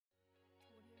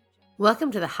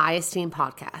Welcome to the High Esteem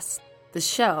Podcast, the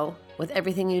show with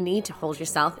everything you need to hold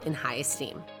yourself in high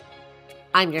esteem.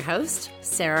 I'm your host,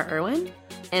 Sarah Irwin,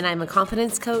 and I'm a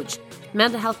confidence coach,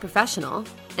 mental health professional,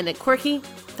 and a quirky,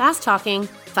 fast-talking,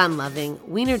 fun-loving,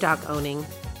 wiener dog owning,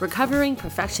 recovering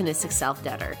perfectionistic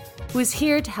self-doubter who is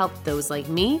here to help those like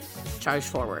me charge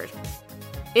forward.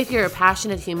 If you're a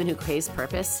passionate human who craves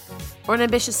purpose, or an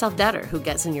ambitious self-doubter who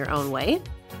gets in your own way,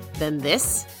 then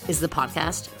this is the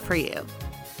podcast for you.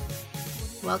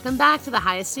 Welcome back to the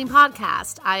High Esteem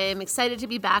Podcast. I am excited to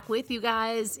be back with you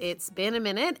guys. It's been a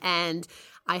minute, and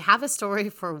I have a story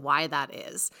for why that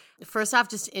is. First off,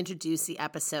 just to introduce the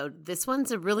episode, this one's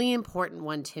a really important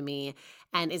one to me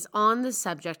and is on the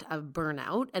subject of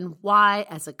burnout and why,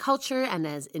 as a culture and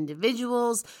as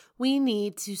individuals, we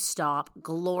need to stop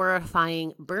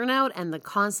glorifying burnout and the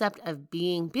concept of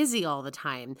being busy all the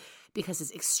time because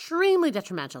it's extremely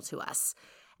detrimental to us.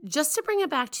 Just to bring it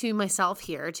back to myself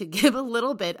here, to give a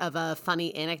little bit of a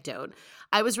funny anecdote,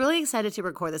 I was really excited to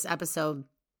record this episode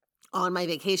on my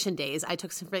vacation days. I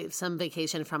took some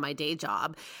vacation from my day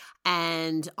job,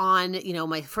 and on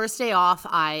my first day off,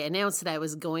 I announced that I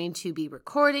was going to be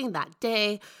recording that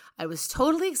day. I was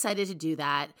totally excited to do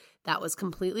that. That was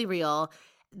completely real.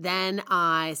 Then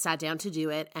I sat down to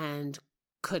do it and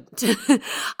couldn't.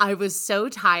 I was so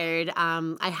tired.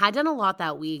 I had done a lot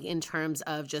that week in terms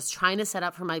of just trying to set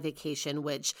up for my vacation,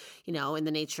 which, in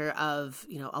the nature of,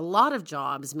 a lot of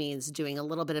jobs means doing a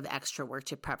little bit of extra work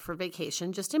to prep for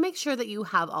vacation, just to make sure that you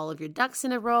have all of your ducks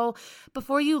in a row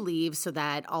before you leave so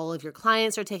that all of your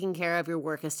clients are taken care of, your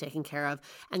work is taken care of,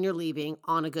 and you're leaving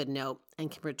on a good note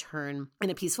and can return in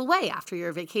a peaceful way after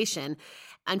your vacation.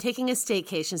 I'm taking a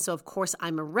staycation, so of course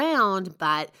I'm around,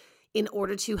 but in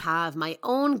order to have my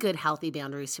own good, healthy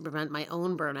boundaries to prevent my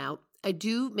own burnout, I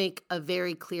do make a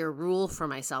very clear rule for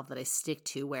myself that I stick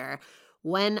to, where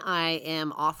when I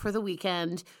am off for the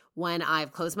weekend, when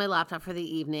I've closed my laptop for the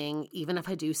evening, even if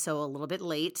I do so a little bit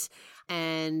late,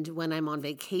 and when I'm on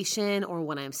vacation or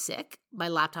when I'm sick, my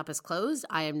laptop is closed.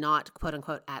 I am not, quote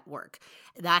unquote, at work.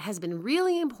 That has been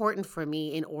really important for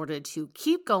me in order to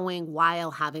keep going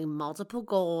while having multiple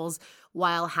goals,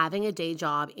 while having a day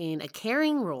job in a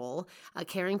caring role, a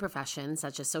caring profession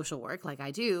such as social work, like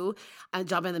I do, a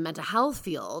job in the mental health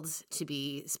field, to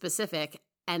be specific,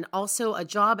 and also a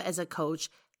job as a coach,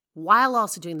 while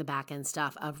also doing the back end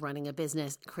stuff of running a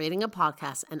business, creating a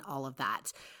podcast, and all of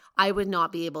that. I would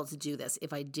not be able to do this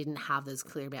if I didn't have those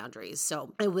clear boundaries.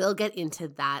 So I will get into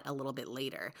that a little bit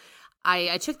later.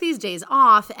 I took these days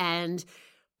off, and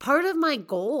part of my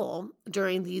goal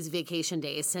during these vacation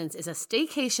days, since it's a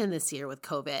staycation this year with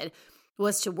COVID,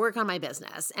 was to work on my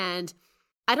business. And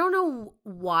I don't know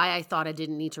why I thought I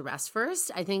didn't need to rest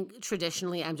first. I think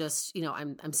traditionally I'm just,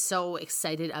 I'm so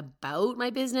excited about my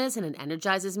business and it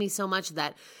energizes me so much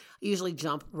that I usually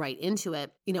jump right into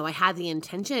it. I had the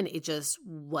intention, it just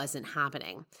wasn't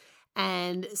happening.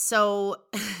 And so,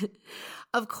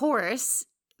 of course,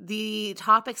 the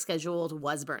topic scheduled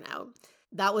was burnout.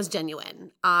 That was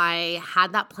genuine. I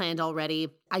had that planned already.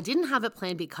 I didn't have it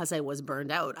planned because I was burned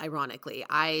out, ironically.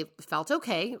 I felt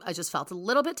okay. I just felt a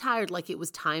little bit tired, like it was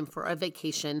time for a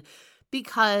vacation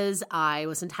because I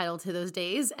was entitled to those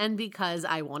days and because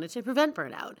I wanted to prevent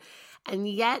burnout. And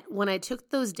yet, when I took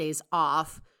those days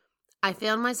off, I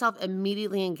found myself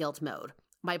immediately in guilt mode.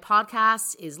 My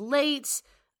podcast is late.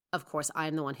 Of course,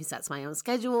 I'm the one who sets my own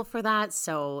schedule for that.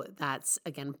 So that's,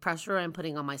 again, pressure I'm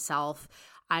putting on myself.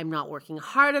 I'm not working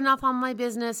hard enough on my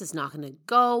business. It's not going to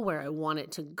go where I want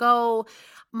it to go.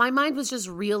 My mind was just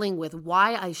reeling with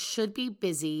why I should be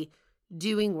busy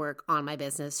doing work on my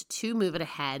business to move it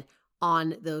ahead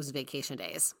on those vacation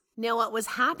days. Now, what was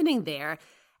happening there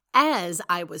as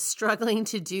I was struggling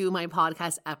to do my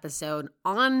podcast episode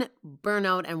on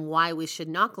burnout and why we should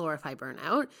not glorify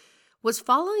burnout was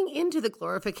falling into the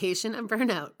glorification of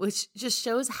burnout, which just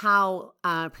shows how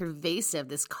pervasive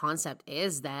this concept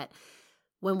is, that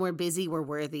when we're busy, we're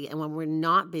worthy, and when we're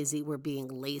not busy, we're being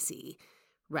lazy,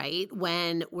 right?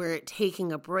 When we're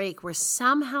taking a break, we're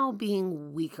somehow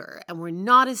being weaker, and we're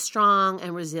not as strong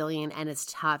and resilient and as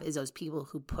tough as those people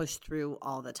who push through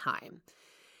all the time.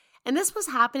 And this was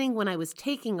happening when I was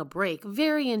taking a break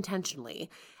very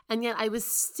intentionally. And yet I was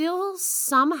still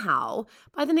somehow,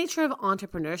 by the nature of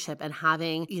entrepreneurship and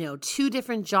having, 2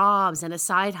 different jobs and a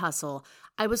side hustle,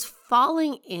 I was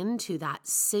falling into that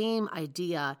same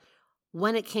idea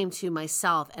when it came to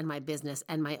myself and my business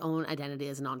and my own identity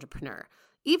as an entrepreneur,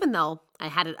 even though I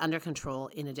had it under control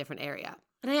in a different area.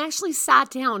 And I actually sat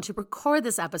down to record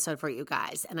this episode for you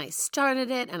guys, and I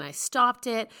started it and I stopped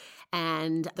it.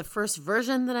 And the first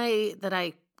version that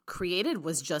I created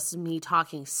was just me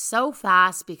talking so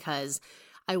fast because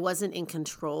I wasn't in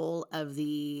control of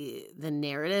the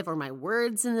narrative or my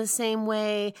words in the same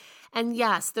way. And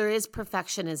yes, there is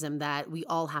perfectionism that we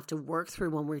all have to work through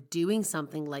when we're doing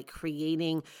something like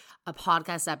creating a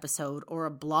podcast episode or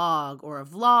a blog or a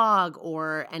vlog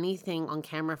or anything on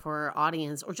camera for our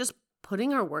audience, or just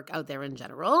putting our work out there in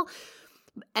general.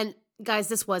 And guys,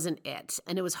 this wasn't it.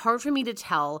 And it was hard for me to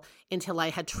tell until I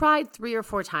had tried 3 or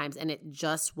 4 times and it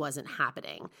just wasn't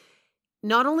happening.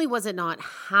 Not only was it not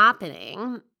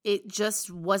happening, it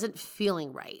just wasn't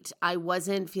feeling right. I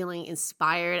wasn't feeling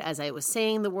inspired as I was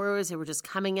saying the words. They were just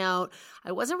coming out.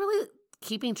 I wasn't really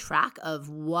keeping track of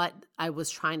what I was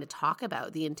trying to talk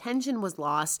about. The intention was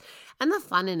lost and the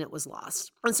fun in it was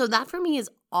lost. And so that for me is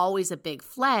always a big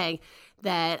flag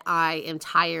that I am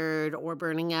tired or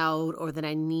burning out, or that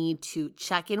I need to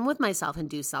check in with myself and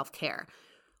do self-care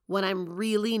when I'm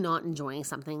really not enjoying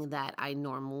something that I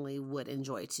normally would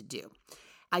enjoy to do.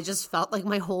 I just felt like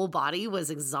my whole body was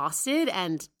exhausted.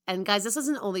 And guys, this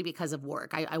isn't only because of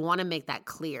work. I want to make that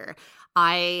clear.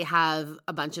 I have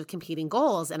a bunch of competing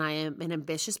goals, and I am an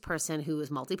ambitious person who is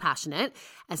multi-passionate,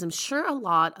 as I'm sure a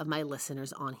lot of my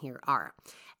listeners on here are.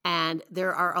 And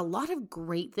there are a lot of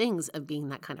great things of being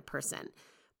that kind of person.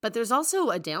 But there's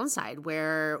also a downside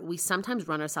where we sometimes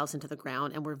run ourselves into the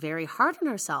ground and we're very hard on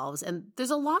ourselves. And there's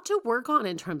a lot to work on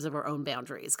in terms of our own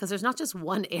boundaries, because there's not just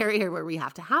one area where we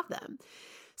have to have them.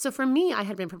 So for me, I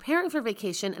had been preparing for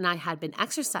vacation and I had been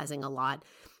exercising a lot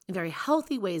in very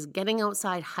healthy ways, getting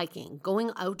outside, hiking,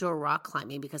 going outdoor rock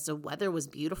climbing because the weather was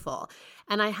beautiful.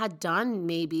 And I had done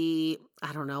maybe,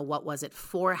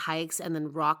 4 hikes and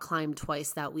then rock climbed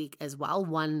twice that week as well.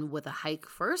 One with a hike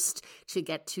first to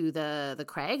get to the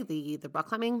crag, the rock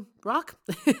climbing rock.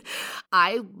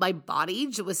 My body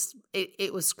was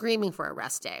screaming for a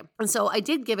rest day. And so I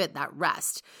did give it that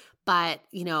rest. But,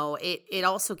 it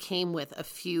also came with a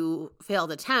few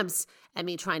failed attempts at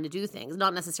me trying to do things,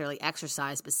 not necessarily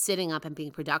exercise, but sitting up and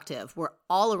being productive, where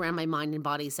all around my mind and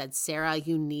body said, Sarah,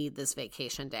 you need this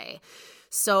vacation day.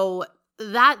 So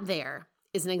that there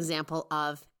is an example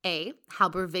of how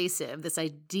pervasive this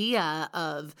idea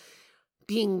of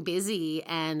being busy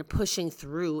and pushing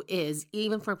through is,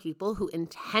 even for people who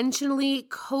intentionally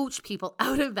coach people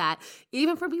out of that,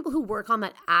 even for people who work on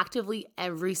that actively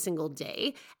every single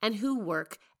day and who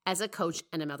work as a coach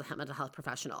and a mental health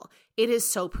professional. It is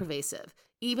so pervasive,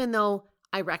 even though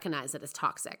I recognize that it's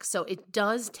toxic. So it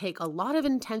does take a lot of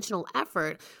intentional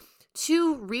effort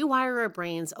to rewire our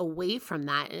brains away from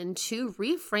that and to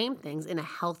reframe things in a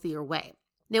healthier way.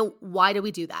 Now, why do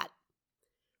we do that?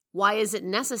 Why is it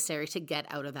necessary to get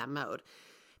out of that mode?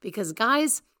 Because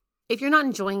guys, if you're not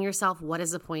enjoying yourself, what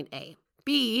is the point? A.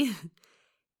 B,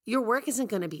 your work isn't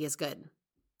going to be as good,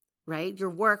 right? Your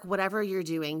work, whatever you're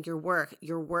doing, your work,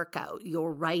 your workout,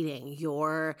 your writing,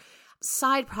 your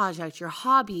side project, your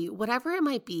hobby, whatever it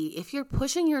might be, if you're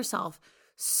pushing yourself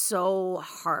so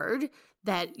hard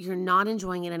that you're not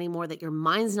enjoying it anymore, that your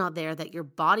mind's not there, that your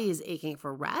body is aching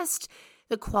for rest,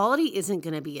 the quality isn't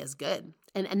going to be as good.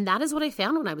 And that is what I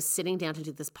found when I was sitting down to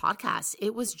do this podcast.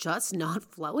 It was just not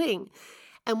flowing.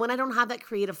 And when I don't have that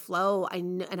creative flow, I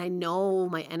know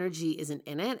my energy isn't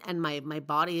in it, and my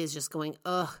body is just going,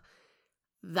 ugh,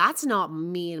 that's not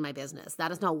me and my business.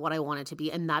 That is not what I want it to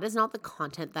be. And that is not the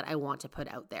content that I want to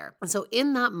put out there. And so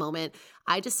in that moment,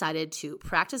 I decided to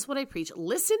practice what I preach,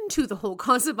 listen to the whole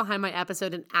concept behind my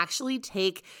episode, and actually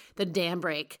take the damn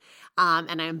break.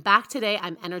 And I'm back today.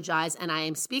 I'm energized, and I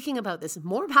am speaking about this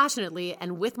more passionately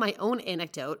and with my own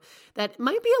anecdote that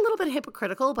might be a little bit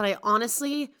hypocritical, but I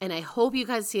honestly, and I hope you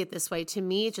guys see it this way, to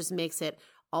me, it just makes it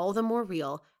all the more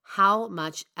real how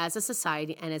much as a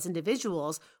society and as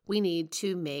individuals we need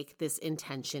to make this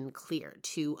intention clear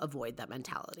to avoid that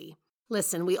mentality.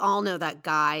 Listen, we all know that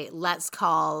guy, let's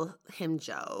call him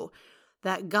Joe.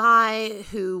 That guy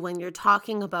who, when you're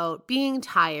talking about being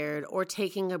tired or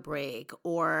taking a break,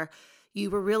 or you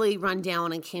were really run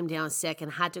down and came down sick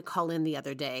and had to call in the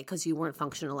other day because you weren't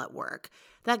functional at work.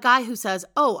 That guy who says,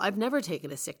 oh, I've never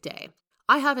taken a sick day.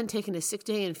 I haven't taken a sick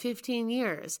day in 15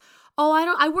 years. Oh,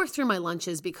 I work through my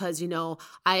lunches because,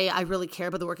 I really care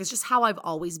about the work. It's just how I've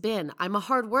always been. I'm a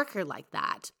hard worker like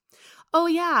that. Oh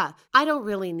yeah, I don't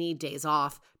really need days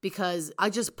off because I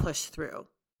just push through.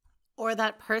 Or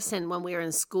that person when we were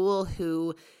in school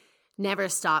who never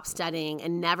stops studying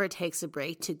and never takes a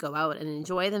break to go out and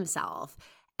enjoy themselves,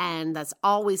 and that's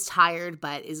always tired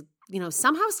but is,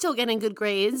 somehow still getting good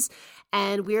grades,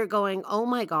 and we're going, oh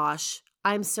my gosh,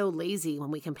 I'm so lazy when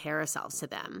we compare ourselves to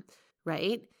them,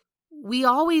 right? We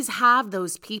always have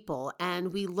those people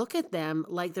and we look at them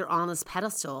like they're on this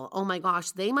pedestal. Oh my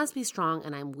gosh, they must be strong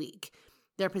and I'm weak.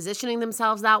 They're positioning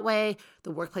themselves that way.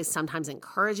 The workplace sometimes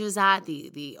encourages that,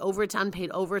 the unpaid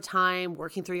overtime,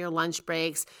 working through your lunch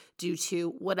breaks due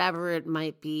to whatever it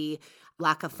might be,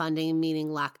 lack of funding, meaning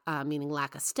lack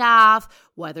of staff,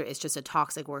 whether it's just a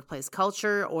toxic workplace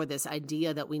culture or this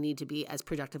idea that we need to be as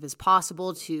productive as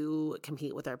possible to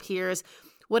compete with our peers.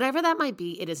 Whatever that might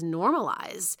be, it is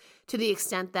normalized to the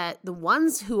extent that the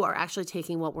ones who are actually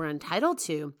taking what we're entitled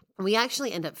to, we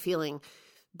actually end up feeling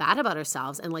bad about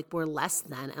ourselves and like we're less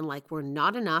than and like we're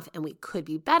not enough and we could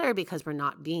be better because we're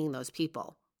not being those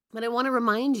people. But I want to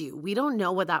remind you, we don't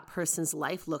know what that person's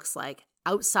life looks like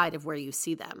outside of where you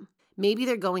see them. Maybe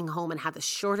they're going home and have the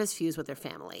shortest fuse with their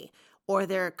family, or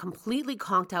they're completely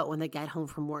conked out when they get home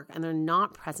from work and they're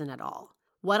not present at all.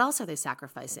 What else are they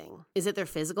sacrificing? Is it their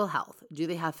physical health? Do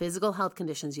they have physical health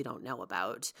conditions you don't know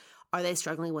about? Are they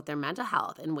struggling with their mental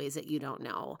health in ways that you don't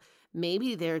know?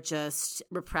 Maybe they're just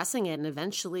repressing it and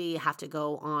eventually have to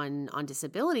go on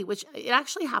disability, which it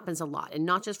actually happens a lot, and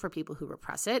not just for people who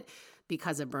repress it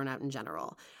because of burnout in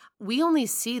general. We only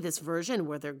see this version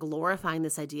where they're glorifying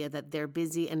this idea that they're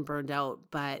busy and burned out,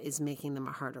 but is making them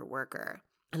a harder worker.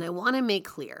 And I want to make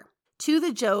clear to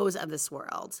the Joes of this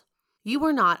world, you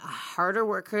are not a harder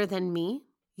worker than me.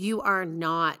 You are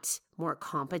not more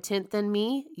competent than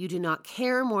me. You do not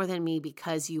care more than me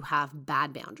because you have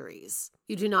bad boundaries.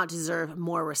 You do not deserve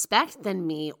more respect than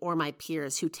me or my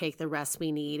peers who take the rest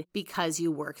we need because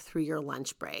you work through your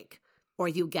lunch break or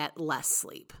you get less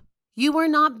sleep. You are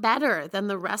not better than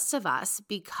the rest of us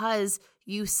because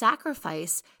you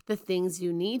sacrifice the things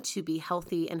you need to be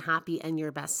healthy and happy and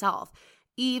your best self,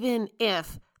 even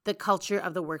if the culture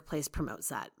of the workplace promotes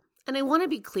that. And I want to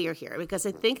be clear here because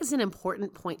I think it's an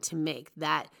important point to make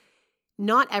that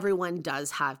not everyone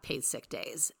does have paid sick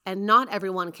days and not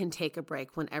everyone can take a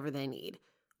break whenever they need.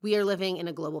 We are living in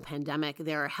a global pandemic.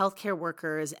 There are healthcare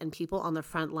workers and people on the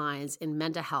front lines in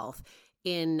mental health,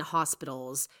 in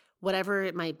hospitals, whatever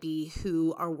it might be,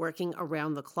 who are working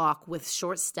around the clock with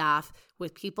short staff,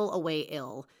 with people away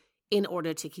ill, in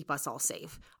order to keep us all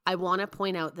safe. I want to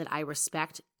point out that I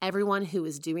respect everyone who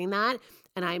is doing that,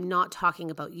 and I'm not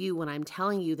talking about you when I'm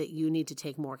telling you that you need to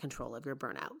take more control of your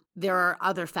burnout. There are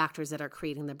other factors that are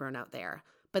creating the burnout there.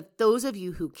 But those of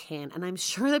you who can, and I'm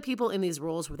sure that people in these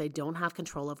roles where they don't have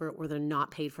control over it, or they're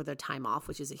not paid for their time off,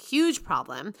 which is a huge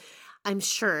problem, I'm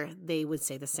sure they would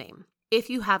say the same. If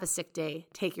you have a sick day,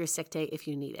 take your sick day if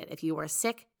you need it. If you are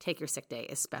sick, take your sick day,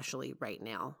 especially right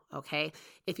now, okay?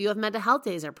 If you have mental health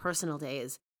days or personal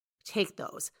days, take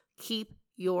those. Keep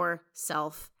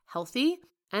yourself healthy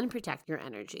and protect your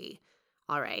energy,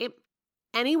 all right?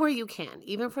 Anywhere you can,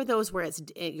 even for those where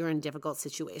you're in difficult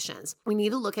situations, we need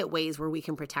to look at ways where we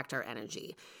can protect our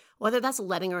energy, whether that's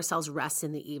letting ourselves rest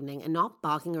in the evening and not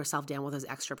bogging ourselves down with those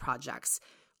extra projects.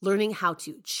 Learning how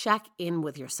to check in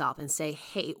with yourself and say,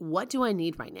 hey, what do I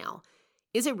need right now?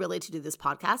 Is it really to do this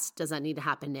podcast? Does that need to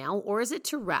happen now? Or is it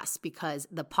to rest because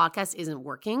the podcast isn't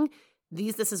working?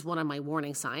 This is one of my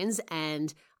warning signs,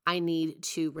 and I need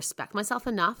to respect myself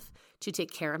enough to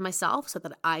take care of myself so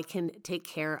that I can take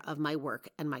care of my work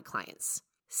and my clients.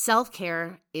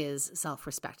 Self-care is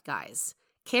self-respect, guys.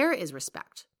 Care is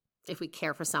respect. If we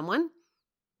care for someone,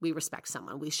 we respect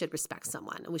someone. We should respect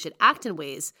someone, and we should act in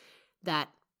ways that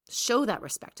show that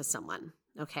respect to someone,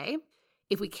 okay?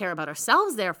 If we care about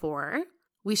ourselves, therefore,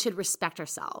 we should respect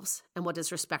ourselves. And what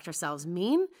does respect ourselves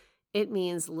mean? It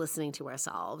means listening to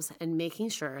ourselves and making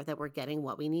sure that we're getting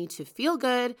what we need to feel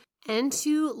good and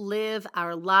to live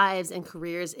our lives and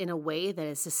careers in a way that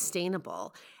is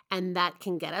sustainable and that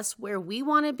can get us where we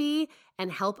want to be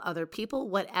and help other people,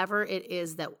 whatever it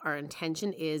is that our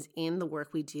intention is in the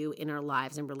work we do in our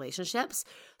lives and relationships,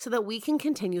 so that we can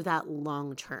continue that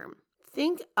long term.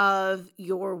 Think of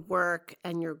your work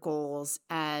and your goals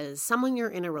as someone you're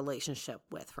in a relationship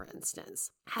with, for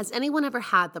instance. Has anyone ever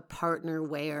had the partner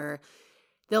where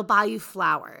they'll buy you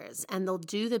flowers and they'll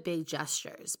do the big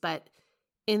gestures, but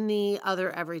in the other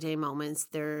everyday moments,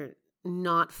 they're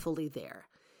not fully there?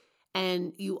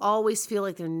 And you always feel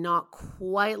like they're not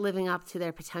quite living up to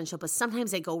their potential, but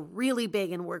sometimes they go really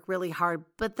big and work really hard,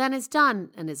 but then it's done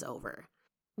and it's over.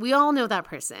 We all know that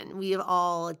person. We have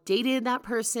all dated that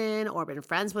person or been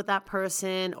friends with that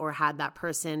person or had that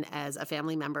person as a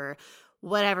family member,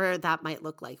 whatever that might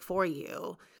look like for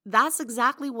you. That's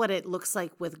exactly what it looks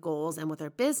like with goals and with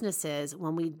our businesses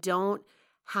when we don't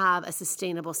have a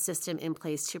sustainable system in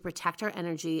place to protect our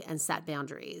energy and set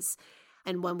boundaries.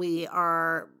 And when we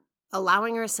are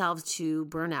allowing ourselves to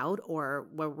burn out or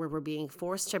where we're being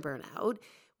forced to burn out,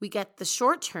 we get the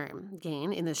short-term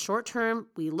gain. In the short term,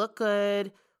 we look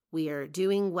good. We are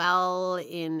doing well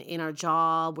in our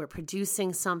job. We're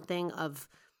producing something of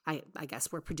I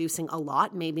guess we're producing a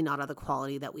lot, maybe not of the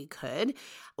quality that we could.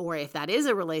 Or if that is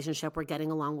a relationship, we're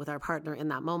getting along with our partner in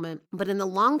that moment. But in the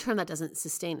long term, that doesn't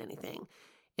sustain anything.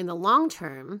 In the long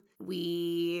term,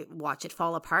 we watch it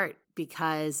fall apart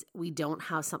because we don't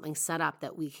have something set up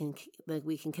that we can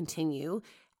continue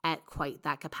at quite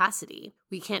that capacity.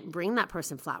 We can't bring that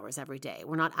person flowers every day.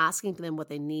 We're not asking them what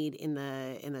they need in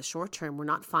the short term. We're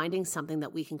not finding something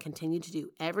that we can continue to do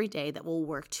every day that will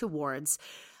work towards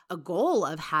a goal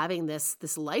of having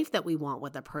this life that we want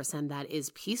with a person that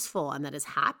is peaceful and that is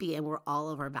happy and where all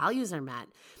of our values are met.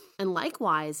 And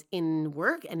likewise, in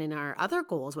work and in our other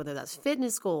goals, whether that's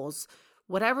fitness goals,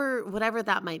 whatever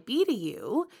that might be to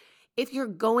you, if you're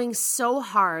going so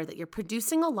hard that you're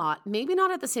producing a lot, maybe not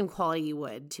at the same quality you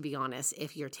would, to be honest,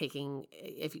 if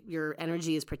your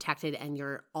energy is protected and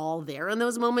you're all there in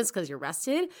those moments because you're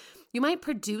rested, you might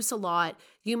produce a lot.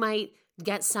 You might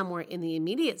get somewhere in the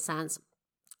immediate sense,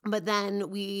 but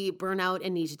then we burn out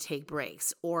and need to take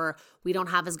breaks, or we don't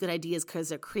have as good ideas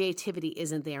because our creativity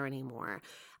isn't there anymore.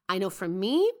 I know for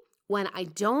me, when I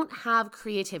don't have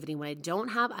creativity, when I don't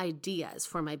have ideas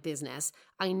for my business,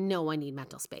 I know I need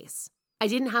mental space. I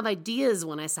didn't have ideas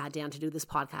when I sat down to do this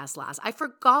podcast last. I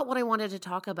forgot what I wanted to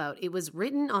talk about. It was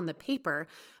written on the paper,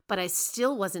 but I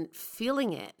still wasn't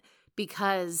feeling it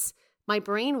because my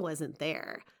brain wasn't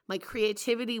there. My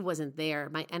creativity wasn't there.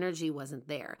 My energy wasn't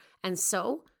there. And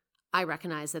so I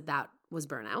recognized that was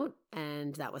burnout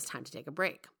and that was time to take a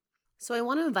break. So I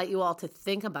want to invite you all to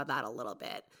think about that a little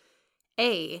bit.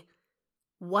 A,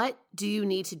 what do you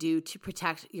need to do to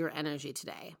protect your energy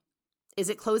today? Is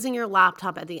it closing your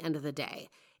laptop at the end of the day?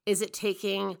 Is it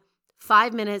taking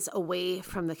 5 minutes away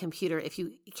from the computer if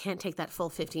you can't take that full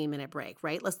 15-minute break,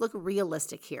 right? Let's look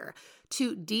realistic here.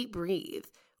 To deep breathe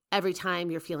every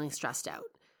time you're feeling stressed out.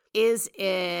 Is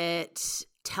it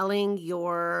telling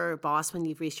your boss when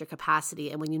you've reached your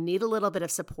capacity and when you need a little bit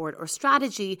of support or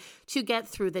strategy to get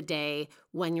through the day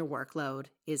when your workload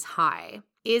is high?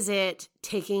 Is it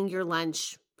taking your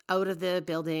lunch out of the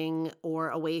building or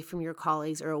away from your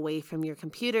colleagues or away from your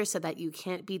computer so that you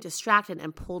can't be distracted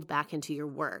and pulled back into your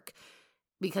work?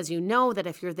 Because you know that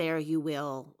if you're there, you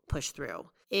will push through.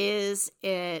 Is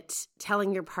it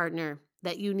telling your partner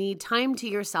that you need time to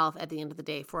yourself at the end of the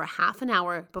day for a half an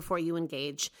hour before you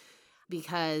engage,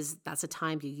 because that's a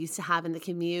time you used to have in the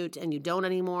commute and you don't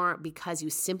anymore, because you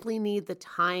simply need the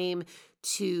time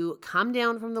to come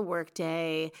down from the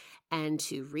workday and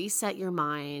to reset your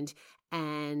mind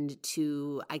and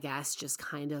to, I guess, just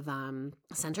kind of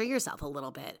center yourself a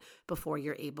little bit before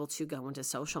you're able to go into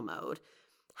social mode.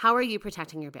 How are you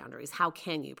protecting your boundaries? How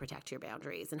can you protect your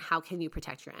boundaries? And how can you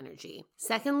protect your energy?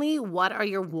 Secondly, what are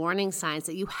your warning signs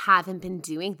that you haven't been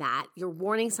doing that? Your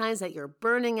warning signs that you're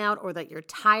burning out or that you're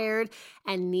tired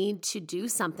and need to do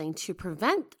something to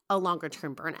prevent a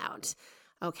longer-term burnout.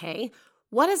 Okay?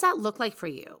 What does that look like for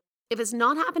you? If it's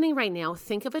not happening right now,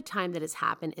 think of a time that it's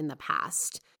happened in the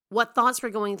past. What thoughts were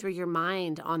going through your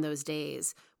mind on those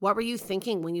days? What were you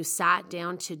thinking when you sat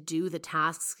down to do the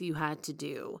tasks you had to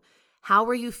do? How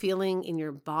were you feeling in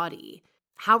your body?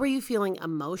 How were you feeling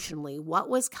emotionally? What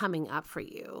was coming up for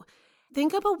you?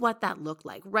 Think about what that looked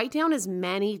like. Write down as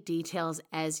many details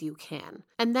as you can,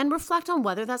 and then reflect on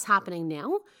whether that's happening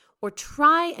now, or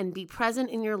try and be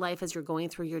present in your life as you're going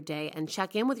through your day and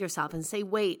check in with yourself and say,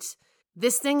 wait,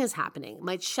 this thing is happening.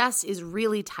 My chest is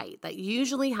really tight. That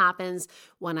usually happens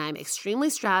when I'm extremely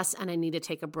stressed and I need to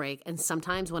take a break. And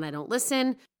sometimes when I don't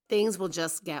listen, things will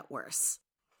just get worse.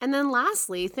 And then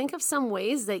lastly, think of some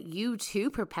ways that you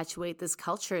too perpetuate this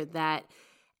culture that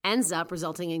ends up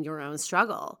resulting in your own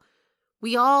struggle.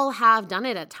 We all have done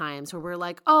it at times where we're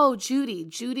like, oh,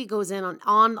 Judy goes in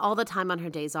on all the time on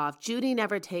her days off. Judy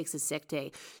never takes a sick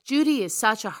day. Judy is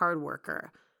such a hard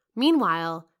worker.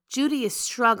 Meanwhile, Judy is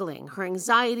struggling. Her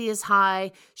anxiety is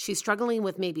high. She's struggling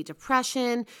with maybe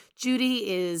depression. Judy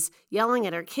is yelling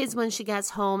at her kids when she gets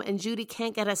home, and Judy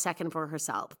can't get a second for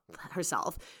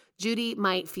herself. Judy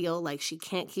might feel like she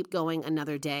can't keep going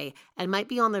another day and might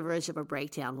be on the verge of a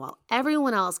breakdown while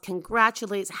everyone else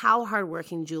congratulates how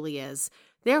hardworking Julie is,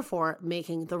 therefore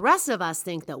making the rest of us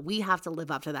think that we have to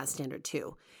live up to that standard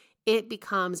too. It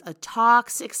becomes a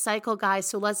toxic cycle, guys,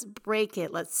 so let's break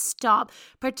it. Let's stop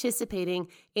participating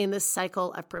in the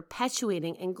cycle of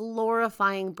perpetuating and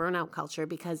glorifying burnout culture,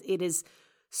 because it is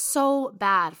so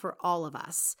bad for all of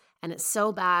us and it's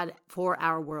so bad for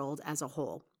our world as a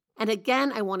whole. And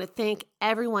again, I want to thank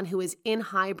everyone who is in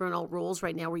high burnout roles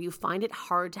right now where you find it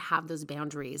hard to have those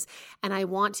boundaries. And I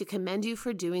want to commend you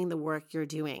for doing the work you're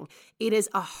doing. It is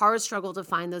a hard struggle to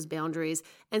find those boundaries.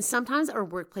 And sometimes our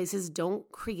workplaces don't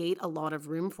create a lot of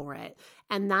room for it.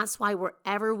 And that's why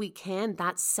wherever we can,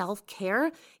 that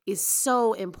self-care is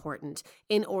so important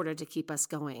in order to keep us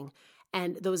going.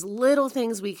 And those little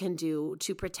things we can do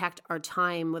to protect our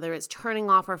time, whether it's turning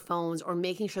off our phones or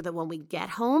making sure that when we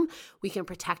get home, we can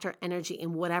protect our energy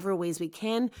in whatever ways we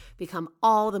can, become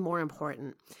all the more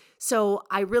important. So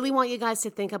I really want you guys to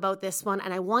think about this one,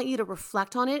 and I want you to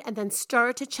reflect on it and then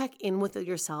start to check in with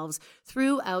yourselves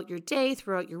throughout your day,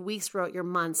 throughout your weeks, throughout your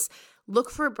months. Look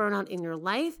for a burnout in your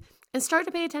life and start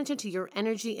to pay attention to your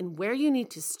energy and where you need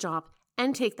to stop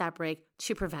and take that break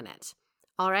to prevent it.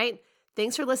 All right?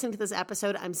 Thanks for listening to this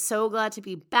episode. I'm so glad to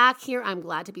be back here. I'm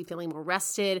glad to be feeling more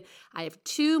rested. I have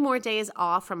 2 more days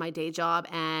off from my day job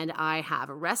and I have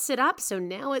rested up. So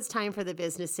now it's time for the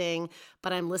businessing,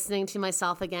 but I'm listening to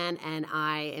myself again and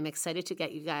I am excited to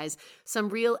get you guys some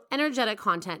real energetic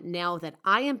content now that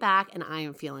I am back and I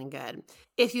am feeling good.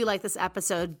 If you like this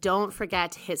episode, don't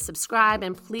forget to hit subscribe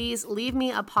and please leave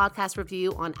me a podcast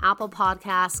review on Apple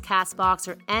Podcasts, Castbox,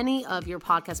 or any of your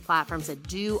podcast platforms that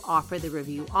do offer the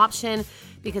review option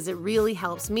because it really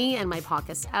helps me and my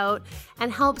podcast out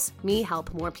and helps me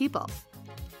help more people.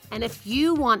 And if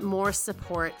you want more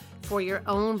support for your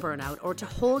own burnout or to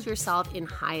hold yourself in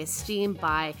high esteem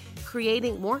by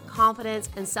creating more confidence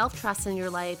and self-trust in your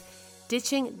life,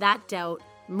 ditching that doubt,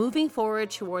 moving forward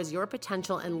towards your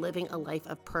potential and living a life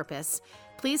of purpose,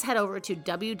 please head over to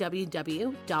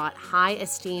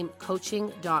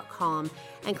www.highesteemcoaching.com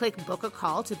and click book a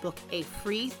call to book a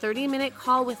free 30-minute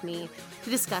call with me to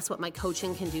discuss what my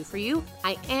coaching can do for you.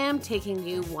 I am taking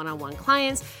you one-on-one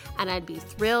clients and I'd be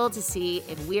thrilled to see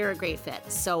if we're a great fit.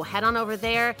 So head on over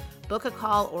there, book a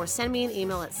call, or send me an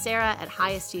email at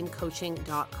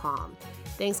sarah@highesteemcoaching.com.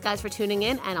 Thanks guys for tuning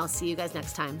in and I'll see you guys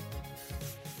next time.